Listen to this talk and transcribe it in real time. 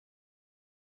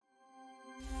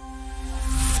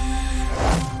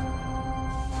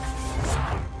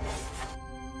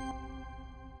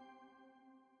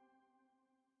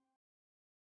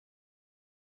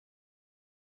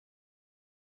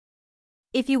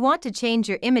If you want to change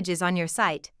your images on your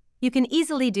site, you can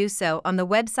easily do so on the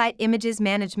Website Images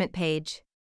Management page.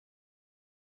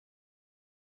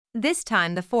 This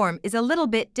time the form is a little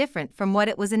bit different from what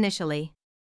it was initially.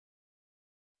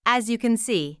 As you can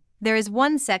see, there is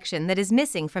one section that is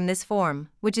missing from this form,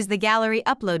 which is the Gallery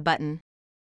Upload button.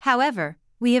 However,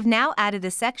 we have now added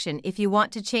a section if you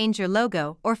want to change your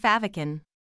logo or favicon.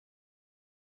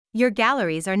 Your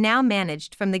galleries are now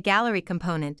managed from the gallery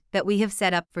component that we have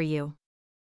set up for you.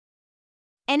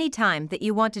 Anytime that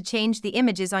you want to change the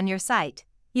images on your site,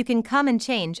 you can come and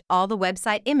change all the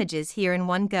website images here in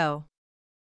one go.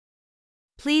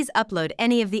 Please upload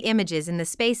any of the images in the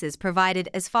spaces provided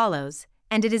as follows,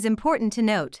 and it is important to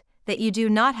note that you do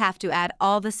not have to add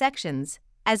all the sections,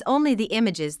 as only the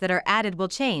images that are added will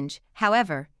change.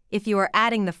 However, if you are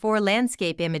adding the 4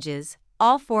 landscape images,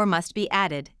 all 4 must be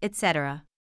added, etc.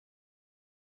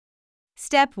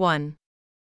 Step 1.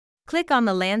 Click on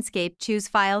the Landscape Choose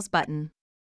Files button.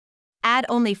 Add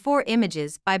only 4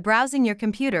 images by browsing your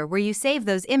computer where you save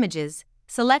those images,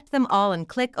 select them all and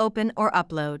click Open or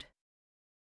Upload.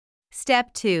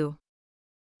 Step 2.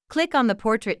 Click on the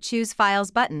Portrait Choose Files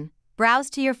button,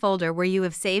 browse to your folder where you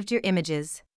have saved your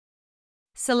images.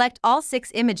 Select all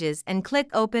 6 images and click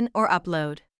Open or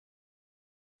Upload.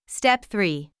 Step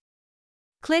 3.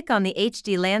 Click on the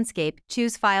HD Landscape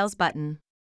Choose Files button.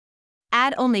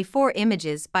 Add only 4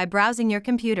 images by browsing your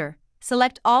computer.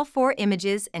 Select all 4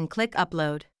 images and click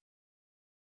Upload.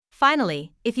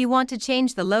 Finally, if you want to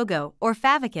change the logo or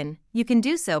favicon, you can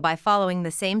do so by following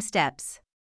the same steps.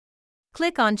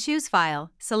 Click on Choose File,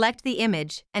 select the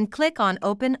image, and click on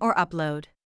Open or Upload.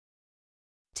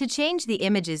 To change the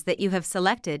images that you have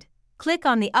selected, click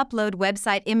on the Upload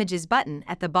Website Images button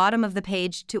at the bottom of the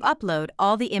page to upload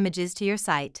all the images to your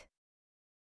site.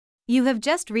 You have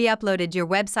just re-uploaded your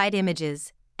website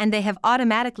images, and they have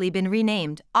automatically been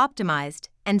renamed, optimized,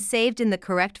 and saved in the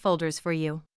correct folders for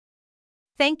you.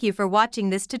 Thank you for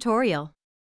watching this tutorial.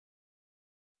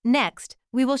 Next,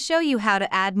 we will show you how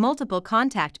to add multiple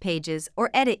contact pages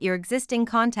or edit your existing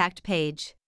contact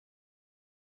page.